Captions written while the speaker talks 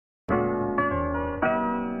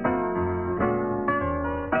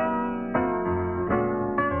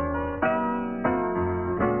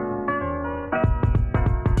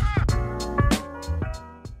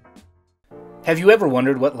Have you ever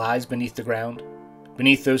wondered what lies beneath the ground?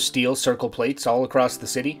 Beneath those steel circle plates all across the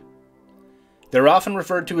city? They're often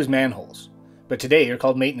referred to as manholes, but today are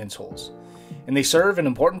called maintenance holes, and they serve an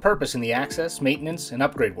important purpose in the access, maintenance, and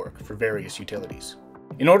upgrade work for various utilities.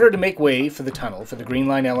 In order to make way for the tunnel for the Green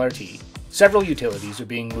Line LRT, several utilities are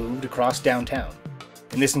being moved across downtown,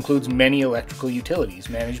 and this includes many electrical utilities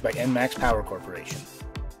managed by ENMAX Power Corporation.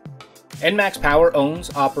 ENMAX Power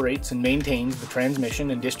owns, operates, and maintains the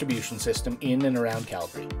transmission and distribution system in and around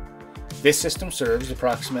Calgary. This system serves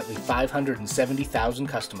approximately 570,000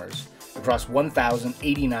 customers across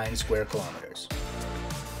 1,089 square kilometers.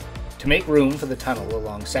 To make room for the tunnel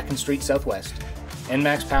along 2nd Street Southwest,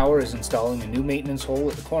 ENMAX Power is installing a new maintenance hole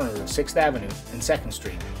at the corner of 6th Avenue and 2nd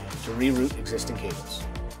Street to reroute existing cables.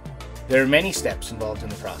 There are many steps involved in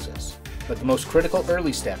the process, but the most critical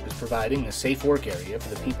early step is providing a safe work area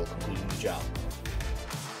for the people completing the job.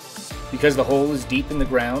 Because the hole is deep in the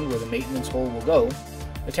ground where the maintenance hole will go,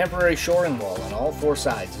 a temporary shoring wall on all 4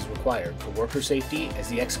 sides is required for worker safety as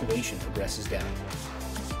the excavation progresses down.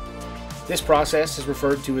 This process is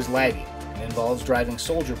referred to as lagging and involves driving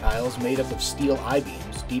soldier piles made up of steel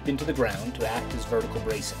I-beams deep into the ground to act as vertical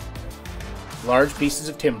bracing. Large pieces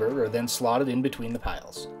of timber are then slotted in between the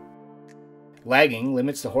piles. Lagging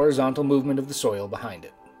limits the horizontal movement of the soil behind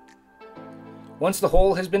it. Once the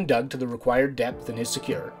hole has been dug to the required depth and is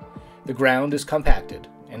secure, the ground is compacted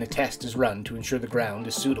and a test is run to ensure the ground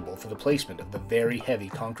is suitable for the placement of the very heavy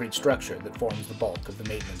concrete structure that forms the bulk of the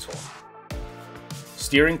maintenance hole.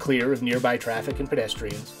 Steering clear of nearby traffic and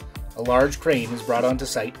pedestrians, a large crane is brought onto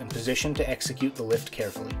site and positioned to execute the lift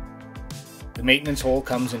carefully. The maintenance hole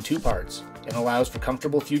comes in 2 parts and allows for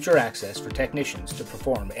comfortable future access for technicians to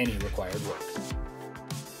perform any required work.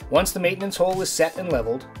 Once the maintenance hole is set and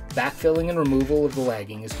leveled, backfilling and removal of the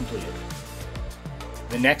lagging is completed.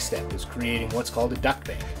 The next step is creating what's called a duct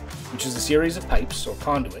bank, which is a series of pipes or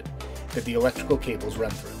conduit that the electrical cables run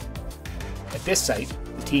through. At this site,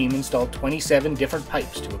 the team installed 27 different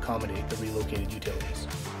pipes to accommodate the relocated utilities.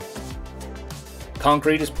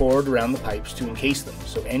 Concrete is poured around the pipes to encase them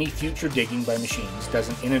so any future digging by machines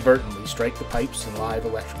doesn't inadvertently strike the pipes and live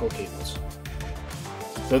electrical cables.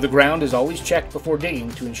 Though the ground is always checked before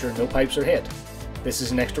digging to ensure no pipes are hit, this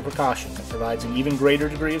is an extra precaution that provides an even greater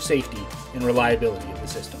degree of safety and reliability of the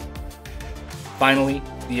system. Finally,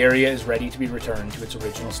 the area is ready to be returned to its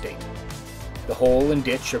original state. The hole and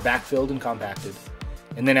ditch are backfilled and compacted,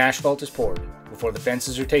 and then asphalt is poured before the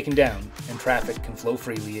fences are taken down and traffic can flow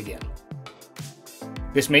freely again.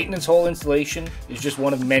 This maintenance hole installation is just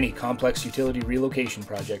one of many complex utility relocation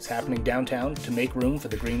projects happening downtown to make room for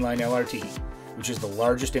the Green Line LRT, which is the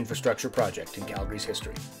largest infrastructure project in Calgary's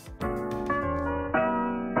history.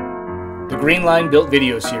 The Green Line Built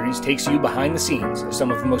video series takes you behind the scenes of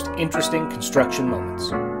some of the most interesting construction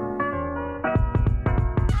moments.